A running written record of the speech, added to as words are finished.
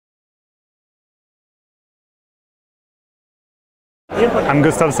I'm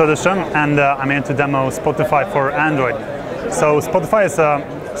Gustav Söderström, and I'm here to demo Spotify for Android. So Spotify is a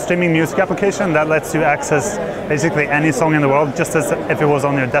streaming music application that lets you access basically any song in the world, just as if it was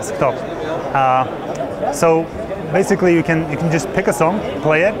on your desktop. So basically you can just pick a song,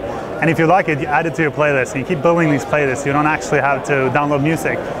 play it, and if you like it, you add it to your playlist, and you keep building these playlists. You don't actually have to download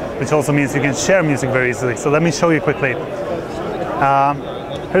music, which also means you can share music very easily. So let me show you quickly.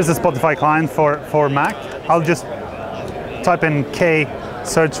 Here's the Spotify client for Mac. I'll just type in K,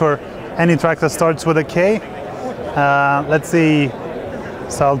 search for any track that starts with a K. Let's see,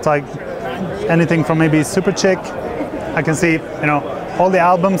 so I'll type anything from maybe Super Chick. I can see, all the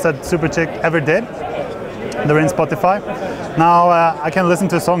albums that Super Chick ever did. They're in Spotify. Now I can listen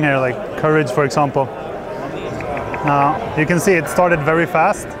to a song here, like Courage, for example. You can see it started very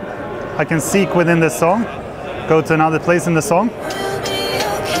fast. I can seek within this song, go to another place in the song.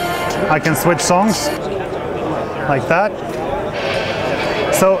 I can switch songs, like that.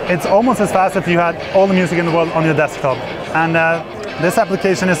 So it's almost as fast if you had all the music in the world on your desktop. And this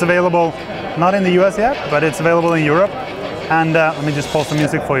application is available not in the US yet, but it's available in Europe. And let me just pause the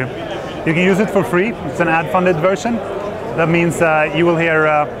music for you. You can use it for free. It's an ad-funded version. That means you will hear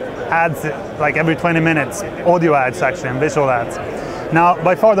ads like every 20 minutes, audio ads actually, and visual ads. Now,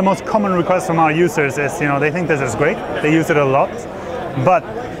 by far the most common request from our users is, they think this is great, they use it a lot, but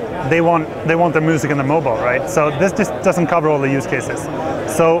they want their music in the mobile, right? So this just doesn't cover all the use cases.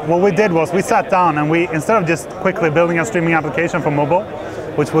 So what we did was we sat down and instead of just quickly building a streaming application for mobile,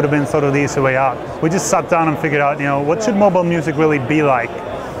 which would have been sort of the easy way out, we just sat down and figured out, what should mobile music really be like?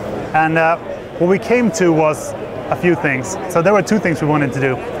 And what we came to was a few things. So there were two things we wanted to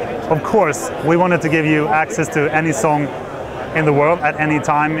do. Of course, we wanted to give you access to any song in the world at any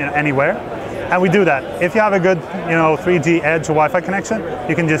time, anywhere. And we do that. If you have a good, 3G Edge or Wi-Fi connection,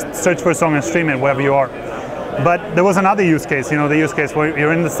 you can just search for a song and stream it wherever you are. But there was another use case, the use case where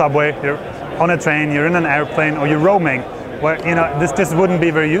you're in the subway, you're on a train, you're in an airplane, or you're roaming, where, this just wouldn't be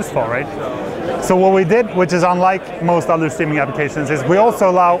very useful, right? So what we did, which is unlike most other streaming applications, is we built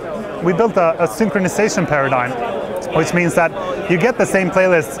a synchronization paradigm, which means that you get the same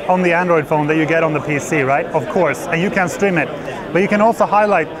playlist on the Android phone that you get on the PC, right? Of course, and you can stream it. But you can also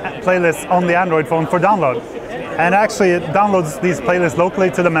highlight playlists on the Android phone for download. And actually it downloads these playlists locally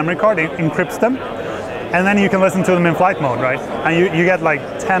to the memory card, it encrypts them, and then you can listen to them in flight mode, right? And you get like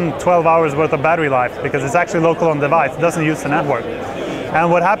 10, 12 hours worth of battery life because it's actually local on the device, it doesn't use the network. And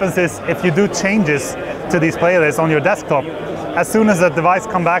what happens is, if you do changes to these playlists on your desktop, as soon as the device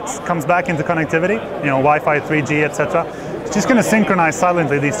comes back into connectivity, Wi-Fi, 3G, etc., it's just going to synchronize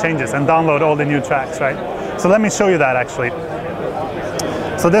silently these changes and download all the new tracks, right? So let me show you that actually.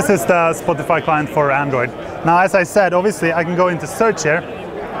 So this is the Spotify client for Android. Now, as I said, obviously I can go into search here.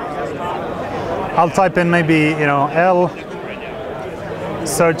 I'll type in maybe, L,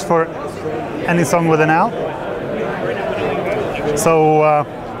 search for any song with an L. So,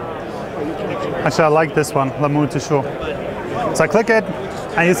 actually I like this one, L'amour toujours. So I click it,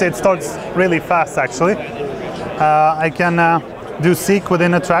 and you see it starts really fast actually. I can do seek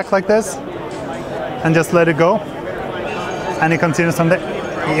within a track like this, and just let it go. And it continues from there.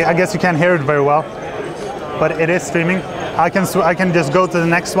 I guess you can't hear it very well, but it is streaming. I can just go to the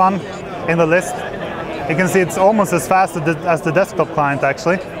next one in the list. You can see it's almost as fast as the desktop client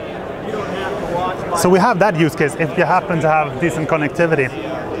actually. So we have that use case if you happen to have decent connectivity.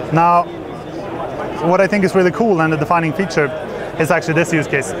 Now, what I think is really cool and the defining feature is actually this use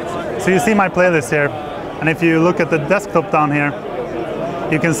case. So you see my playlist here, and if you look at the desktop down here,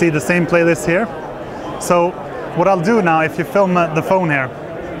 you can see the same playlist here. So what I'll do now, if you film the phone here,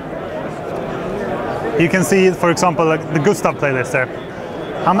 you can see, for example, the Gustav playlist there.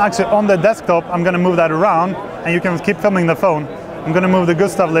 I'm actually on the desktop, I'm going to move that around, and you can keep filming the phone. I'm going to move the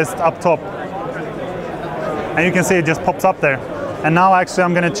Gustav list up top. And you can see it just pops up there. And now actually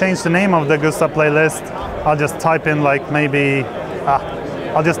I'm going to change the name of the Gustav playlist. I'll just type in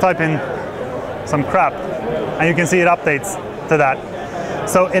I'll just type in some crap. And you can see it updates to that.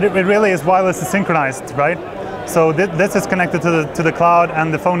 So it really is wirelessly synchronized, right? So this is connected to the cloud,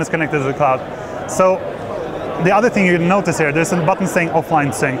 and the phone is connected to the cloud. So the other thing you notice here, there's a button saying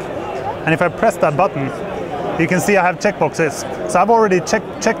offline sync. And if I press that button, you can see I have checkboxes. So I've already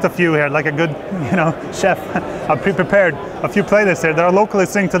checked a few here, like a good, chef. I've pre-prepared a few playlists here that are locally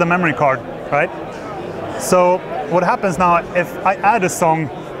synced to the memory card, right? So what happens now, if I add a song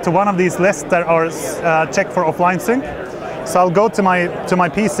to one of these lists that are checked for offline sync, so I'll go to my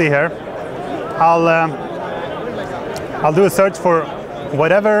PC here. I'll do a search for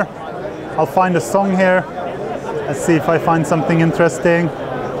whatever. I'll find a song here. Let's see if I find something interesting.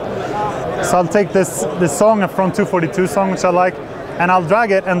 So I'll take this song from 242 song, which I like. and I'll drag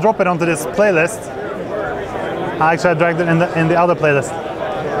it and drop it onto this playlist. Actually, I dragged it in the other playlist.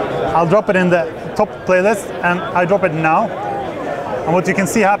 I'll drop it in the top playlist, and I drop it now. And what you can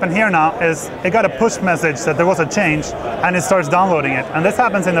see happen here now is it got a push message that there was a change, and it starts downloading it. And this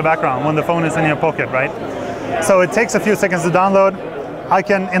happens in the background when the phone is in your pocket, right? So it takes a few seconds to download. I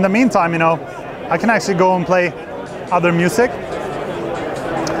can, in the meantime, I can actually go and play other music.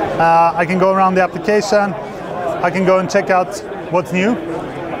 I can go around the application. I can go and check out what's new.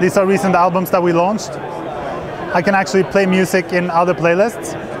 These are recent albums that we launched. I can actually play music in other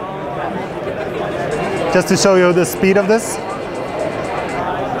playlists. Just to show you the speed of this.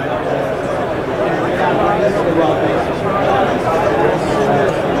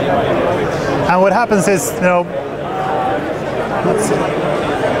 And what happens is, let's see.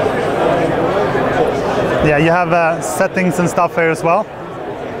 Yeah, you have settings and stuff here as well.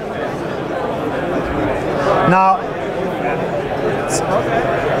 Now,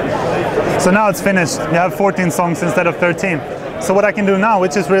 so now it's finished. You have 14 songs instead of 13. So what I can do now,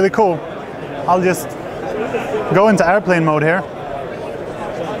 which is really cool, I'll just go into airplane mode here.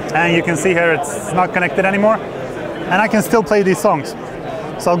 And you can see here it's not connected anymore. And I can still play these songs.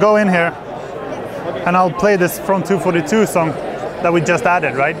 So I'll go in here and I'll play this Front 242 song that we just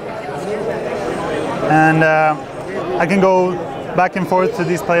added, right? And I can go back and forth to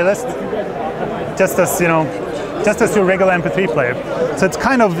these playlists, just as your regular MP3 player. So it's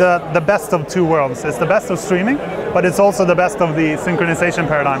kind of the best of two worlds. It's the best of streaming, but it's also the best of the synchronization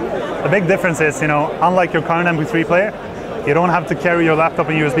paradigm. The big difference is, unlike your current MP3 player, you don't have to carry your laptop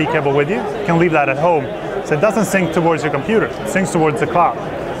and USB cable with you. You can leave that at home. So it doesn't sync towards your computer, it syncs towards the cloud,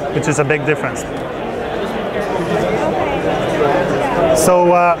 which is a big difference.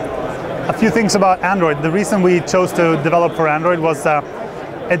 So a few things about Android. The reason we chose to develop for Android was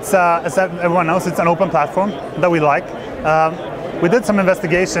it's, as everyone knows, it's an open platform that we like. We did some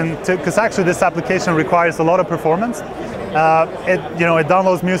investigation because actually this application requires a lot of performance. It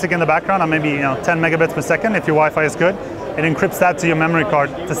downloads music in the background at maybe 10 megabits per second if your Wi-Fi is good. It encrypts that to your memory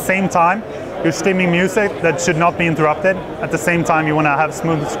card. At the same time, you're streaming music that should not be interrupted. At the same time, you want to have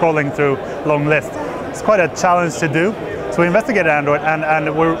smooth scrolling through long lists. It's quite a challenge to do. So we investigated Android,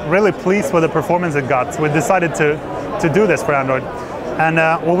 and we're really pleased with the performance it got. So we decided to do this for Android. And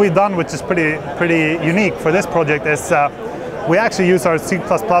what we've done, which is pretty unique for this project, is we actually use our C++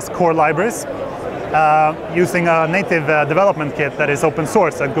 core libraries using a native development kit that is open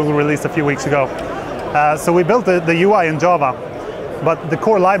source that Google released a few weeks ago. So we built the UI in Java, but the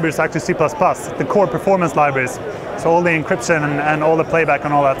core library is actually C++, the core performance libraries. So all the encryption and all the playback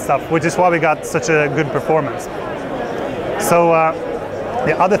and all that stuff, which is why we got such a good performance. So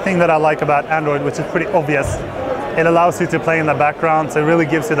the other thing that I like about Android, which is pretty obvious, it allows you to play in the background, so it really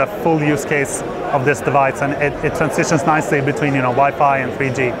gives you the full use case of this device, and it transitions nicely between Wi-Fi and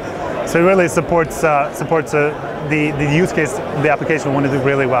 3G. So it really supports the use case of the application we want to do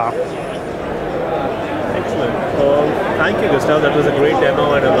really well. Excellent. Thank you, Gustav. That was a great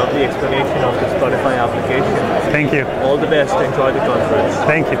demo and a lovely explanation of the Spotify application. Thank you. All the best. Enjoy the conference.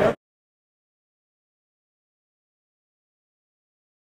 Thank you.